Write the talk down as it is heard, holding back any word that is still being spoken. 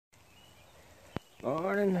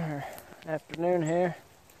Morning or afternoon here.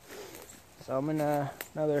 So I'm in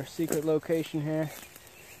another secret location here.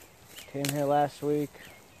 Came here last week.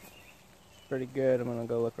 It's pretty good. I'm gonna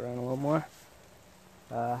go look around a little more.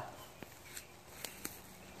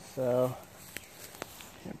 So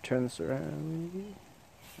turn this around.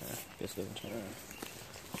 Just gonna turn around.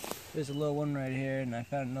 There's a little one right here, and I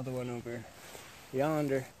found another one over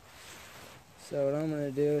yonder. So what I'm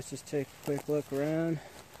gonna do is just take a quick look around.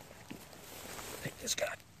 Pick this guy.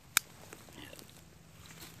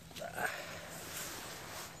 Look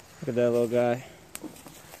at that little guy.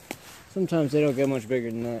 Sometimes they don't get much bigger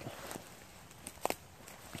than that.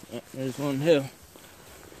 There's one too.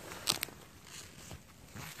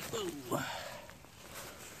 Ooh.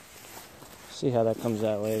 See how that comes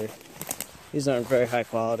out later. These aren't very high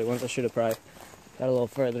quality ones. I should have probably got a little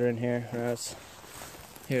further in here when I was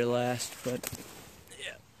here last. But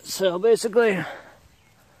yeah. So basically, I'm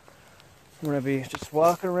gonna be just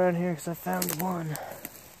walking around here because I found one.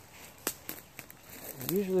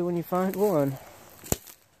 And usually when you find one.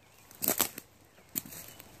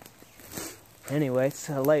 Anyway, it's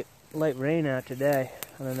a light rain out today.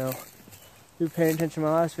 I don't know if you were paying attention to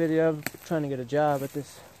my last video. I'm trying to get a job at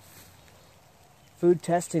this food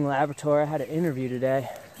testing laboratory. I had an interview today.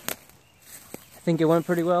 I think it went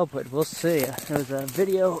pretty well, but we'll see. It was a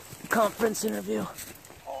video conference interview.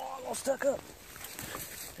 Oh, I'm all stuck up.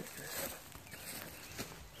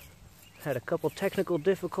 Had a couple technical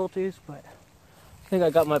difficulties, but I think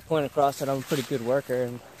I got my point across that I'm a pretty good worker.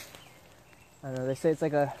 And I don't know, they say it's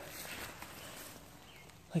like a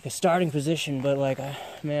starting position, but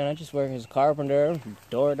man, I just work as a carpenter. I'm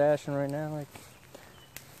door dashing right now. Like,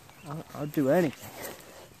 I'll do anything.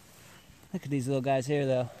 Look at these little guys here,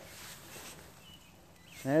 though.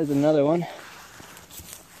 There's another one.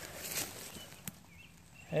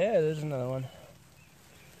 Yeah, there's another one.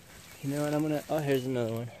 You know what, oh, here's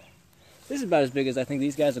another one. This is about as big as I think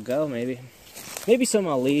these guys will go, maybe. Maybe some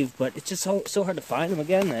I'll leave, but it's just so hard to find them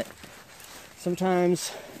again that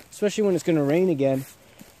sometimes, especially when it's going to rain again,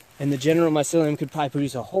 and the general mycelium could probably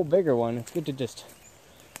produce a whole bigger one. It's good to just,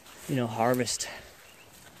 harvest.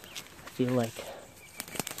 I feel like.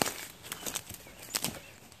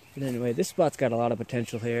 But anyway, this spot's got a lot of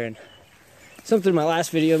potential here, and something in my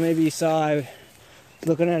last video maybe you saw, I was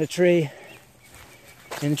looking at a tree,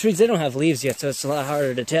 and the trees, they don't have leaves yet, so it's a lot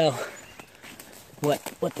harder to tell what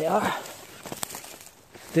they are.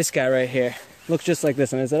 This guy right here looks just like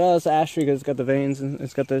this, and I said, oh, it's an ash tree because it's got the veins and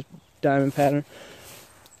it's got the diamond pattern.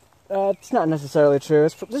 It's not necessarily true.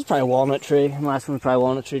 This is probably a walnut tree. The last one was probably a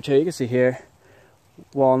walnut tree too. You can see here,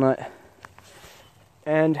 walnut.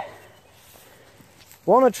 And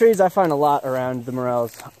walnut trees I find a lot around the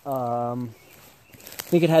Morels. I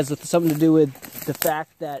think it has something to do with the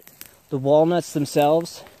fact that the walnuts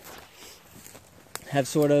themselves have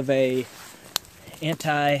sort of a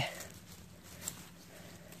anti-grass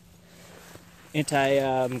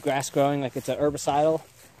growing, like it's a herbicidal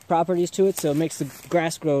properties to it, so it makes the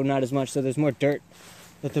grass grow not as much, so there's more dirt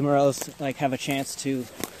that the morels have a chance to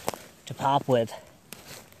pop with.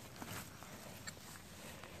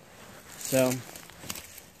 So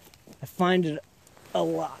I find it a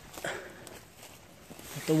lot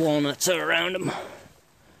that the walnuts are around them,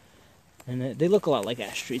 and they look a lot like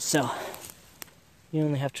ash trees, so you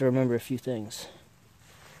only have to remember a few things.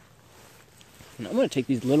 And I'm going to take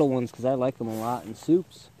these little ones because I like them a lot in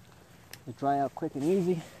soups. They dry out quick and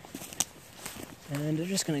easy. And they're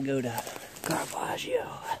just going to go to Caravaggio.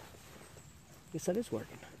 Guess that is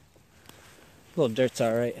working. A little dirt's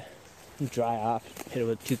alright. Dry off. Hit it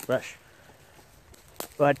with a toothbrush.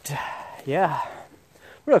 But, yeah. I'm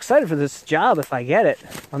real excited for this job if I get it.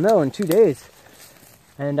 I'll know in 2 days.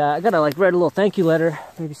 And I got to write a little thank you letter.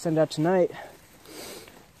 Maybe send out tonight.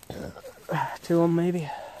 To them, maybe.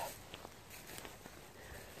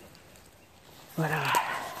 But,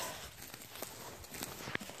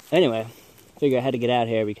 anyway, figure I had to get out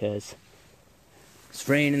here because it's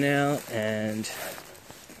raining out, and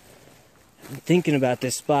I'm thinking about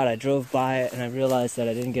this spot. I drove by it, and I realized that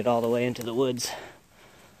I didn't get all the way into the woods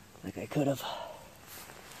like I could have.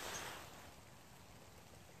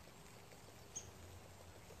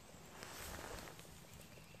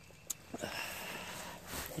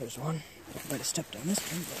 Here's one. I might have stepped on this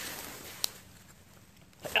one, but...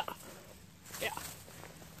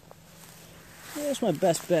 Yeah, that's my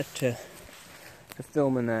best bet to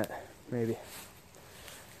film in that, maybe.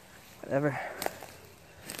 Whatever.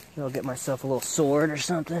 Maybe I'll get myself a little sword or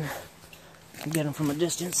something. And get them from a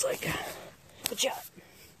distance, good shot.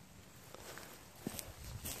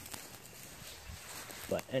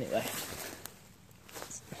 But anyway.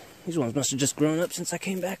 These ones must have just grown up since I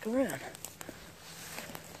came back around.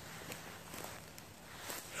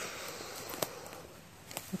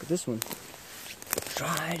 Look at this one.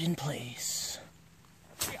 Dried in place.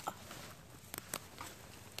 Yeah.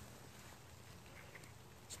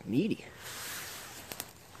 It's meaty.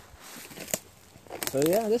 So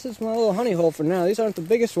yeah, this is my little honey hole for now. These aren't the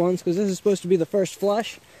biggest ones because this is supposed to be the first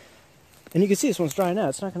flush. And you can see this one's drying out.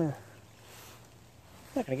 It's not gonna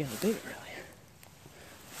get any bigger really.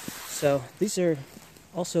 So these are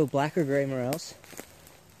also black or gray morels.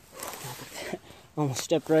 Almost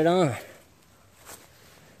stepped right on.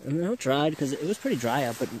 And they're dried because it was pretty dry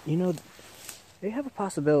out, but you know, they have a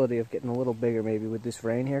possibility of getting a little bigger maybe with this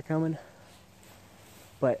rain here coming.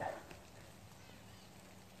 But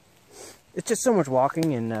it's just so much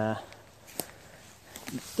walking, and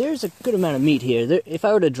there's a good amount of meat here. If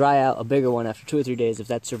I were to dry out a bigger one after 2 or 3 days, if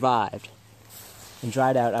that survived and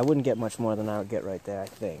dried out, I wouldn't get much more than I would get right there, I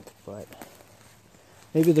think. But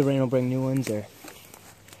maybe the rain will bring new ones, or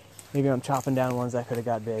maybe I'm chopping down ones that could have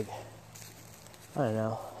got big. I don't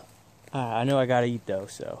know. I know I gotta eat though,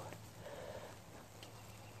 so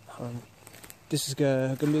this is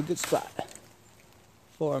gonna be a good spot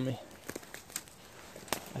for me,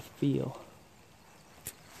 I feel.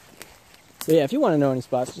 So yeah, if you want to know any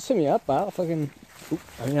spots, just hit me up. I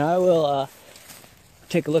will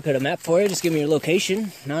take a look at a map for you. Just give me your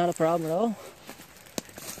location. Not a problem at all.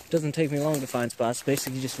 Doesn't take me long to find spots.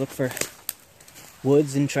 Basically, just look for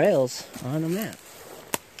woods and trails on a map.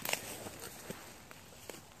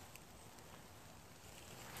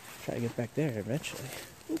 Try to get back there eventually.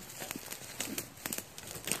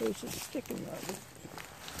 There's a sticking rod.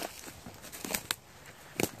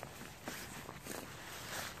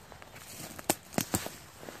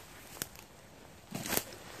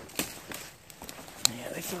 Yeah,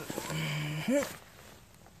 they found.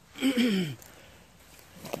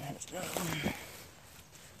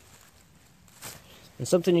 And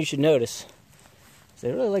something you should notice is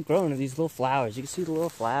they really like growing these little flowers. You can see the little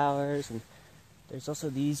flowers, and there's also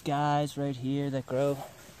these guys right here that grow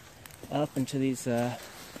up into these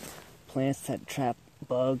plants that trap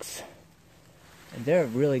bugs. And they're a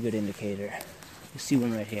really good indicator. You see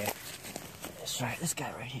one right here. That's right, this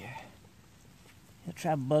guy right here. He'll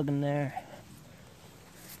trap a bug in there.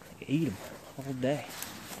 You can eat them all day.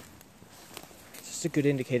 It's just a good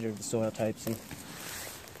indicator of the soil types. And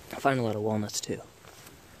I find a lot of walnuts too.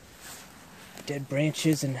 Dead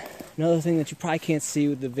branches, and another thing that you probably can't see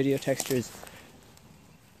with the video texture is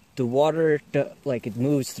the water, like, it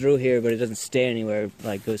moves through here, but it doesn't stay anywhere,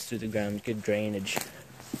 like goes through the ground, good drainage.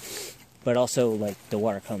 But also, like, the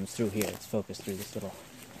water comes through here. It's focused through this little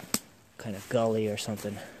kind of gully or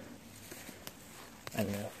something. I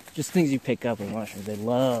don't know. Just things you pick up in mushrooms. They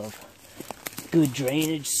love good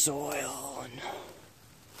drainage soil,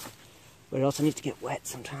 but it also needs to get wet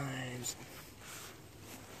sometimes.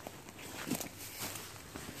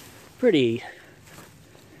 Pretty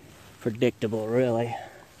predictable, really.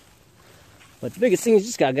 But the biggest thing is you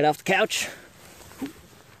just gotta get off the couch,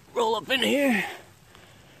 roll up in here,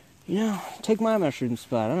 you know, take my mushroom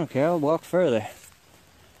spot. I don't care, I'll walk further.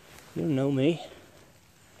 You don't know me.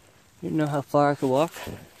 You don't know how far I could walk.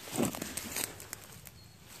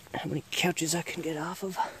 How many couches I can get off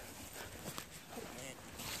of.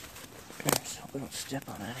 Just hope I don't step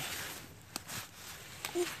on any.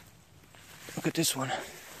 Look at this one.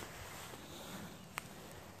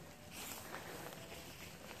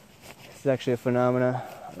 This is actually a phenomena.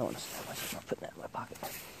 I don't want to step myself. I'll put that in my pocket.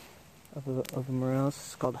 Of a morels.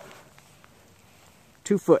 It's called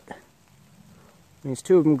 2 foot. Means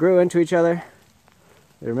 2 of them grew into each other.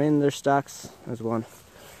 They remain in their stalks as one.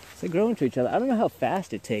 So they grow into each other. I don't know how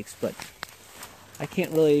fast it takes, but I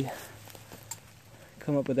can't really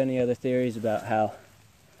come up with any other theories about how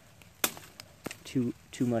two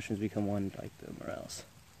mushrooms become one, like the morels.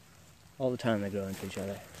 All the time they grow into each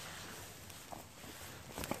other.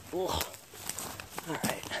 Ugh.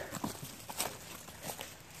 Alright.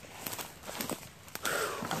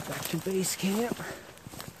 Back to base camp.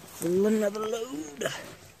 Another load. Yeah.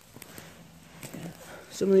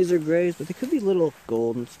 Some of these are grays, but they could be little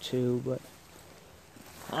goldens too, but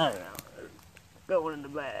I don't know. They're going in the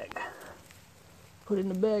bag. Put it in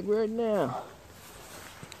the bag right now.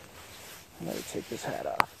 I gotta take this hat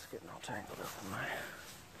off. It's getting all tangled up in my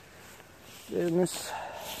business.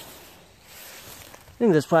 I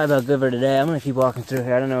think that's probably about good for today. I'm gonna keep walking through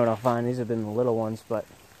here. I don't know what I'll find. These have been the little ones, but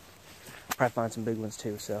I'll probably find some big ones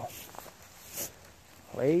too, so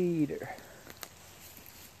later.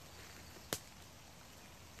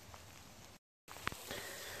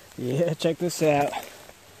 Yeah, check this out.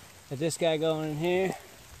 Got this guy going in here.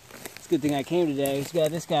 It's a good thing I came today. He's got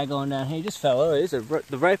this guy going down here. He just fell over. These are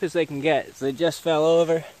the ripest they can get. So they just fell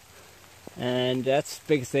over, and that's the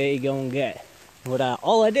biggest they gonna get. But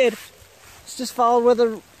all I did was just follow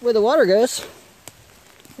where the water goes.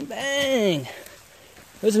 And bang!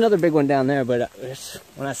 There's another big one down there, but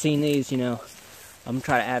when I seen these, you know, I'm gonna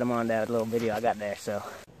try to add them on that little video I got there. So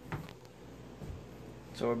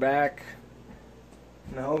we're back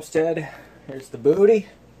in the homestead. Here's the booty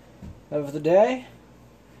of the day.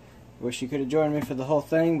 Wish you could have joined me for the whole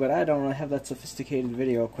thing, but I don't really have that sophisticated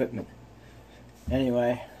video equipment.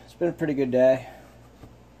 Anyway, it's been a pretty good day.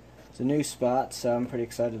 It's a new spot, so I'm pretty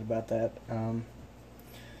excited about that. I'm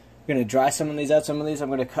going to dry some of these out. Some of these I'm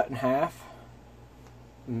going to cut in half.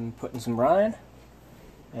 I'm putting some brine.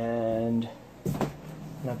 And I'm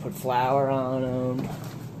going to put flour on them.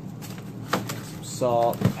 Some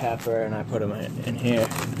salt, pepper, and I put them in here.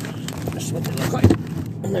 That's what they look like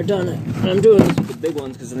when they're done. And I'm doing this with the big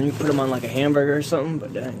ones because then you put them on like a hamburger or something.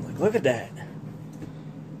 But dang, like, look at that.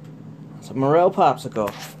 It's a Morel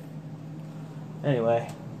popsicle. Anyway,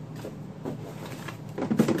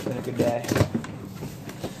 it's been a good day.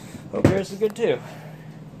 Hope yours is good too.